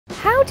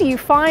How do you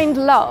find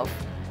love?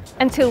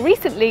 Until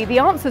recently, the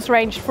answers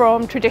ranged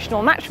from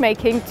traditional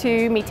matchmaking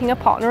to meeting a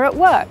partner at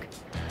work.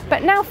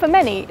 But now for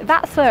many,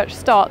 that search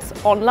starts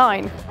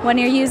online. When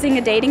you're using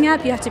a dating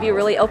app, you have to be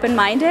really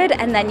open-minded,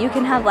 and then you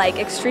can have like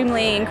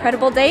extremely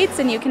incredible dates,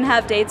 and you can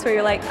have dates where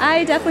you're like,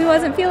 I definitely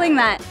wasn't feeling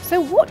that. So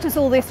what does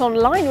all this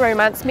online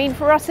romance mean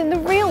for us in the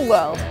real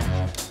world?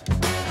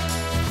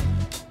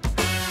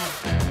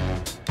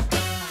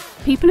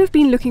 People have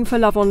been looking for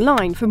love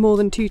online for more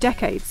than 2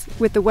 decades,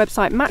 with the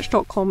website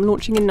Match.com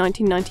launching in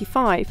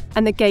 1995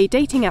 and the gay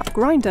dating app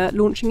Grindr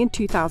launching in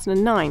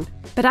 2009.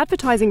 But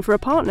advertising for a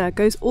partner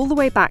goes all the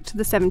way back to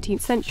the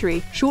 17th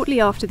century, shortly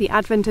after the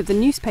advent of the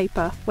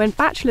newspaper, when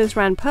bachelors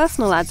ran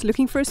personal ads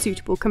looking for a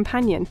suitable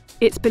companion.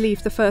 It's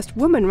believed the first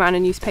woman ran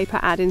a newspaper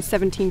ad in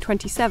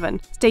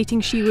 1727,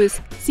 stating she was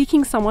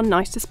seeking someone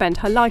nice to spend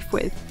her life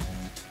with.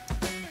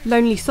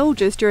 Lonely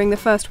soldiers during the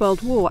First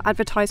World War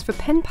advertised for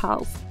pen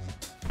pals.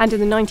 And in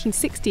the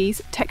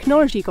 1960s,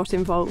 technology got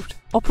involved.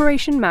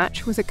 Operation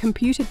Match was a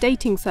computer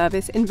dating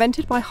service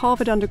invented by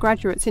Harvard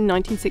undergraduates in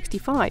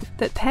 1965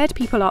 that paired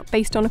people up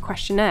based on a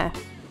questionnaire.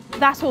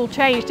 That all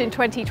changed in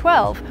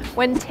 2012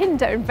 when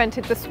Tinder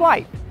invented the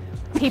swipe.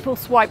 People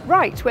swipe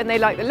right when they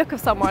like the look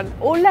of someone,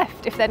 or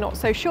left if they're not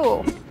so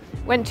sure.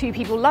 When 2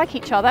 people like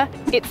each other,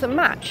 it's a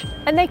match,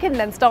 and they can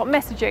then start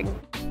messaging.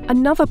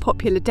 Another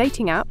popular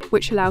dating app,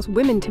 which allows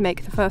women to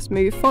make the first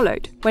move,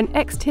 followed when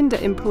ex-Tinder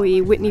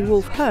employee Whitney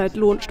Wolfe Herd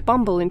launched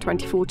Bumble in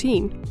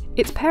 2014.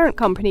 Its parent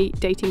company,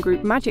 dating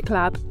group Magic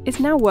Lab, is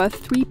now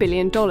worth $3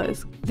 billion.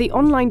 The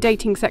online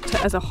dating sector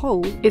as a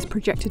whole is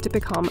projected to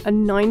become a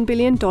 $9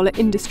 billion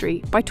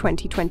industry by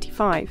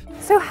 2025.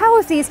 So how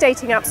have these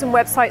dating apps and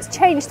websites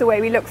changed the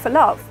way we look for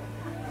love?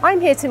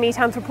 I'm here to meet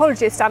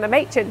anthropologist Anna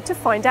Machin to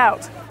find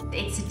out.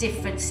 It's a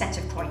different set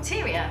of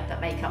criteria that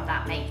make up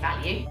that mate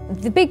value.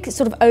 The big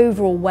sort of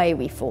overall way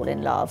we fall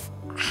in love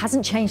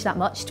hasn't changed that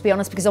much, to be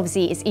honest, because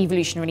obviously it's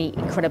evolutionarily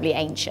incredibly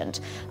ancient.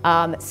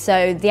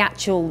 So the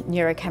actual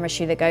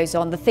neurochemistry that goes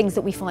on, the things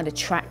that we find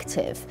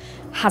attractive,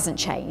 hasn't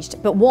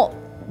changed. But what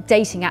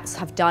dating apps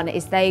have done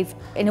is they've,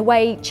 in a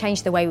way,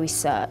 changed the way we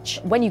search.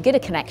 When you get a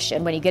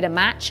connection, when you get a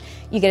match,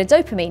 you get a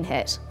dopamine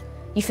hit.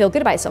 You feel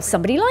good about yourself.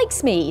 Somebody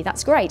likes me,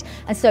 that's great.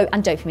 And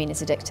dopamine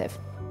is addictive.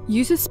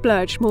 Users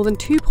splurged more than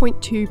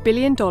 $2.2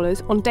 billion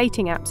on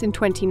dating apps in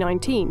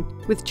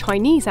 2019, with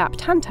Chinese app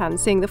Tantan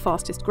seeing the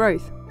fastest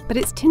growth. But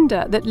it's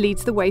Tinder that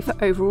leads the way for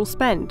overall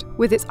spend,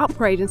 with its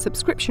upgrade and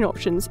subscription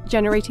options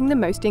generating the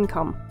most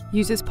income.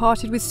 Users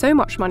parted with so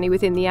much money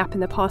within the app in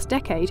the past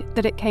decade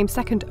that it came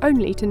second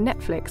only to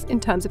Netflix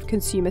in terms of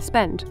consumer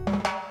spend.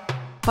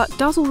 But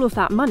does all of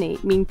that money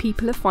mean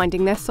people are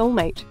finding their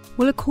soulmate?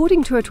 Well,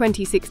 according to a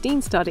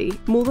 2016 study,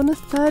 more than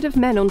 1/3 of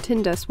men on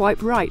Tinder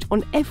swipe right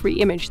on every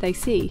image they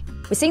see.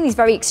 We're seeing these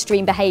very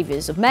extreme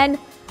behaviours of men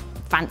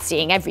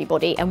fancying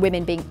everybody and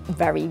women being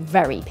very,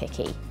 very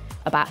picky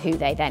about who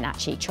they then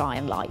actually try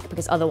and like,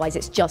 because otherwise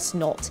it's just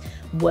not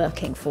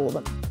working for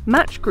them.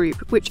 Match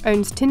Group, which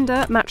owns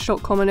Tinder,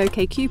 Match.com and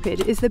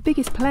OkCupid, is the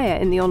biggest player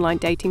in the online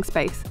dating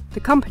space. The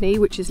company,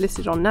 which is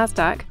listed on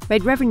NASDAQ,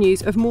 made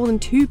revenues of more than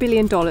 $2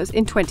 billion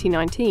in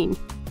 2019.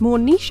 More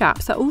niche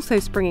apps are also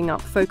springing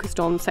up focused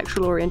on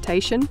sexual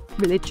orientation,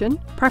 religion,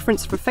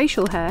 preference for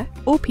facial hair,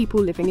 or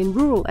people living in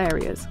rural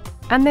areas.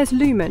 And there's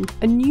Lumen,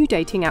 a new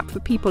dating app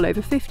for people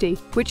over 50,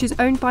 which is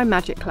owned by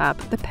Magic Lab,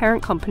 the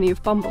parent company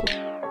of Bumble.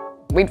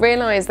 We'd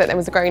realised that there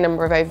was a growing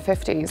number of over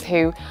 50s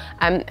who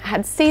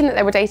had seen that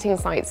there were dating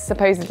sites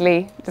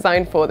supposedly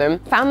designed for them,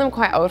 found them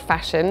quite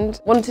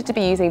old-fashioned, wanted to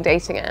be using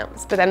dating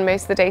apps, but then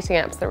most of the dating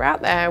apps that were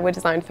out there were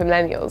designed for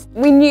millennials.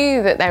 We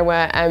knew that there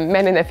were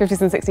men in their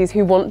 50s and 60s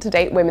who want to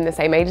date women the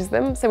same age as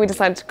them, so we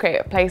decided to create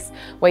a place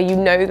where you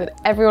know that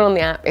everyone on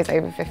the app is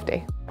over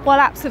 50. While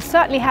apps have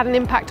certainly had an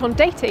impact on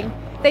dating,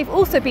 they've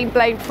also been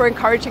blamed for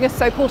encouraging a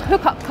so-called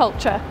hookup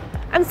culture.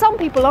 And some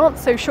people aren't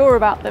so sure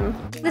about them.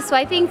 The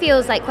swiping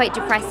feels like quite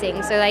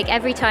depressing. So like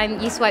every time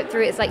you swipe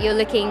through, it's like you're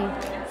looking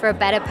for a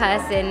better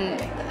person.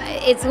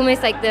 It's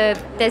almost like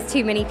there's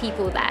too many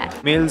people there.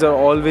 Males are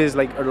always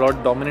like a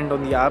lot dominant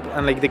on the app,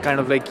 and like they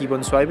kind of like keep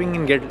on swiping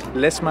and get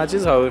less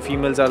matches. However,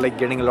 females are like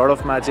getting a lot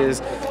of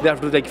matches. They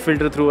have to like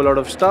filter through a lot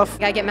of stuff.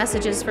 I get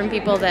messages from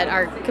people that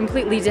are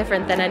completely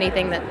different than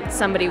anything that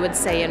somebody would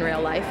say in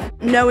real life.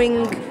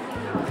 Knowing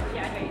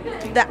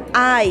that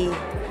I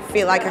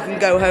feel like I can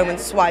go home and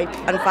swipe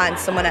and find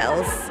someone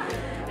else,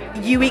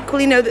 you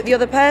equally know that the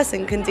other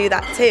person can do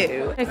that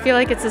too. I feel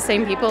like it's the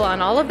same people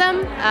on all of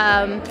them.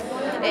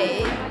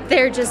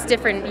 They're just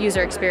different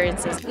user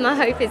experiences. My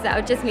hope is that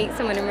I'll just meet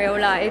someone in real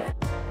life.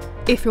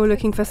 If you're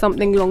looking for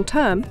something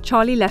long-term,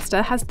 Charlie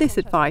Lester has this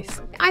advice.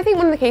 I think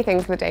one of the key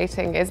things with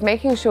dating is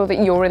making sure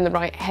that you're in the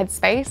right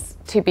headspace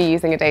to be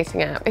using a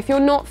dating app. If you're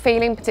not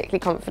feeling particularly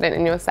confident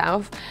in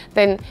yourself,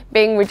 then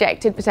being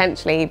rejected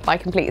potentially by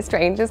complete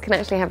strangers can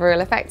actually have a real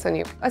effect on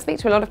you. I speak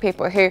to a lot of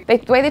people who,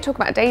 the way they talk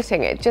about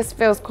dating, it just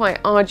feels quite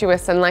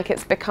arduous and like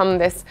it's become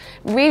this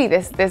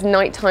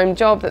nighttime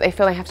job that they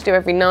feel they have to do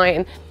every night,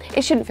 and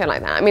it shouldn't feel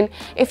like that. I mean,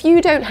 if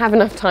you don't have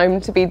enough time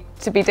to be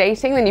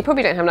dating, then you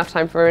probably don't have enough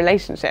time for a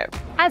relationship.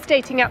 As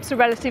dating apps are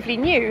relatively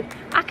new,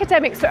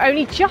 academics are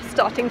only just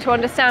starting to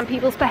understand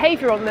people's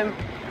behaviour on them,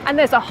 and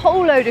there's a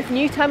whole load of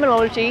new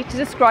terminology to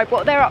describe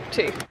what they're up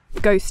to.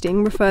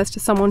 Ghosting refers to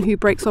someone who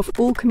breaks off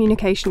all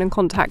communication and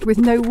contact with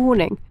no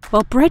warning,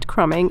 while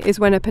breadcrumbing is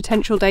when a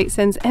potential date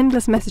sends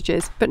endless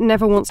messages but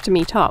never wants to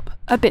meet up,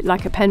 a bit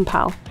like a pen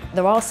pal.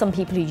 There are some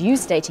people who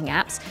use dating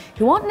apps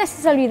who aren't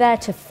necessarily there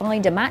to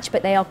find a match,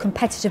 but they are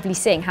competitively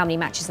seeing how many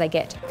matches they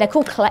get. They're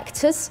called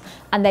collectors,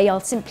 and they are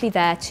simply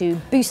there to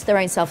boost their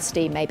own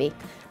self-esteem, maybe,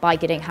 by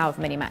getting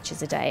however many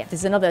matches a day.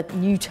 There's another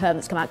new term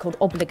that's come out called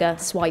obligor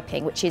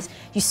swiping, which is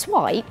you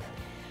swipe,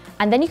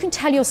 and then you can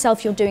tell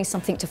yourself you're doing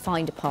something to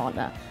find a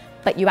partner,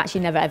 but you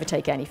actually never ever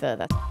take it any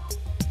further.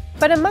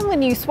 But among the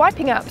new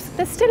swiping apps,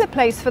 there's still a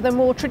place for the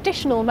more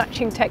traditional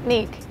matching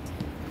technique.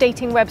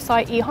 Dating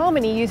website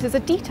eHarmony uses a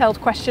detailed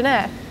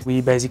questionnaire.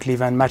 We basically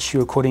then match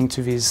you according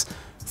to these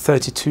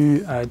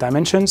 32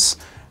 dimensions,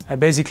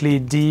 basically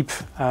deep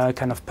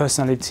kind of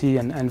personality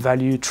and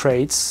value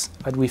traits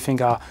that we think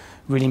are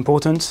really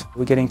important.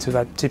 We're getting to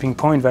that tipping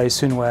point very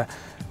soon where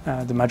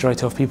the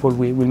majority of people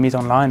will meet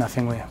online. I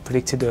think we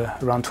predicted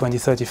around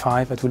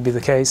 2035 that will be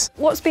the case.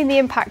 What's been the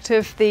impact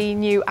of the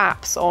new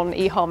apps on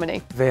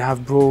eHarmony? They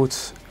have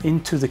brought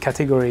into the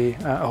category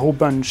a whole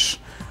bunch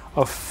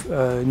of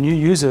new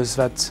users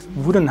that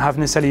wouldn't have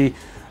necessarily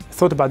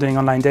thought about doing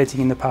online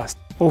dating in the past.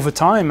 Over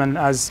time, and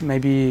as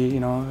maybe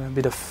a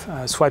bit of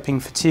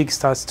swiping fatigue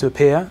starts to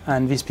appear,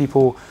 and these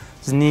people's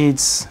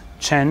needs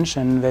change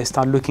and they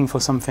start looking for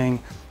something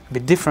a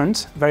bit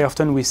different, very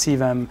often we see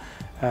them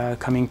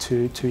coming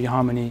to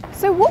eHarmony.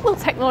 So what will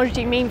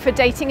technology mean for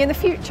dating in the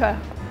future?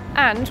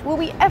 And will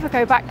we ever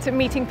go back to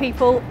meeting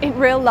people in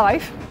real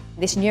life?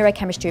 This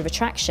neurochemistry of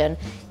attraction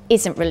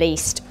isn't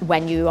released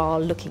when you are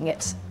looking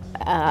at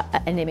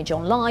an image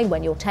online,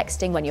 when you're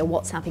texting, when you're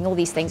WhatsApping, all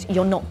these things.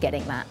 You're not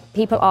getting that.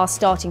 People are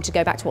starting to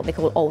go back to what they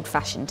call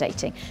old-fashioned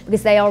dating,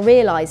 because they are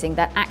realising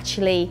that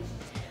actually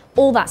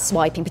all that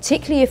swiping,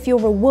 particularly if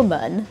you're a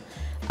woman,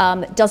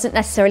 doesn't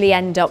necessarily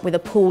end up with a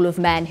pool of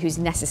men who's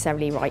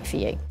necessarily right for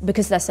you.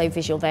 Because they're so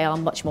visual, they are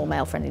much more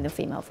male-friendly than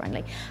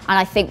female-friendly. And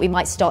I think we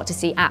might start to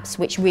see apps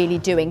which really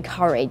do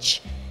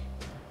encourage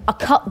a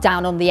cut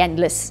down on the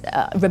endless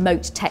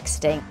remote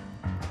texting.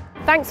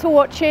 Thanks for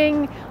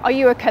watching. Are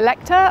you a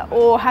collector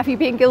or have you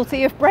been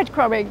guilty of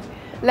breadcrumbing?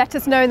 Let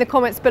us know in the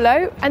comments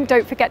below and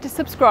don't forget to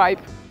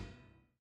subscribe.